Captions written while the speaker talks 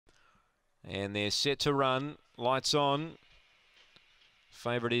And they're set to run. Lights on.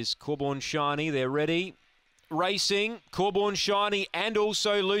 Favourite is Corborn Shiny. They're ready. Racing, Corborn Shiny and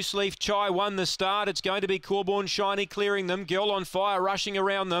also Loose Leaf Chai won the start. It's going to be Corborn Shiny clearing them. Girl on Fire rushing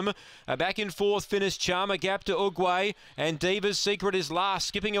around them. Back and forth finish Charm, a gap to Ugway. And Diva's Secret is last,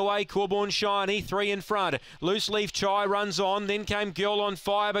 skipping away Corborn Shiny, 3 in front. Loose Leaf Chai runs on. Then came Girl on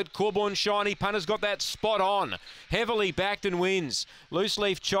Fire, but Corborn Shiny, punter's got that spot on. Heavily backed and wins. Loose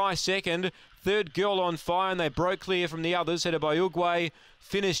Leaf Chai second. Third, Girl on Fire, and they broke clear from the others, headed by Ugway,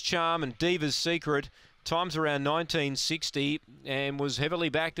 Finish Charm and Diva's Secret. Times around 1960 and was heavily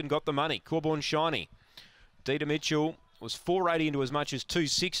backed and got the money. Corborn Shiny. Dita Mitchell was 480 into as much as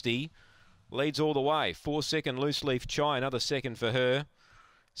 260. Leads all the way. 4 second Loose Leaf Chai, another second for her.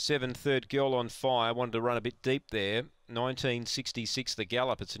 7 third Girl on Fire. Wanted to run a bit deep there. 1966 the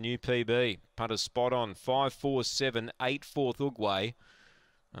gallop. It's a new PB. Punter spot on. 5-4-7, 8 fourth Ugway.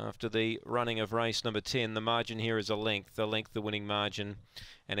 After the running of race number 10, the margin here is a length, the winning margin.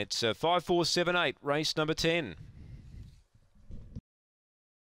 And it's 5-4-7-8, race number 10.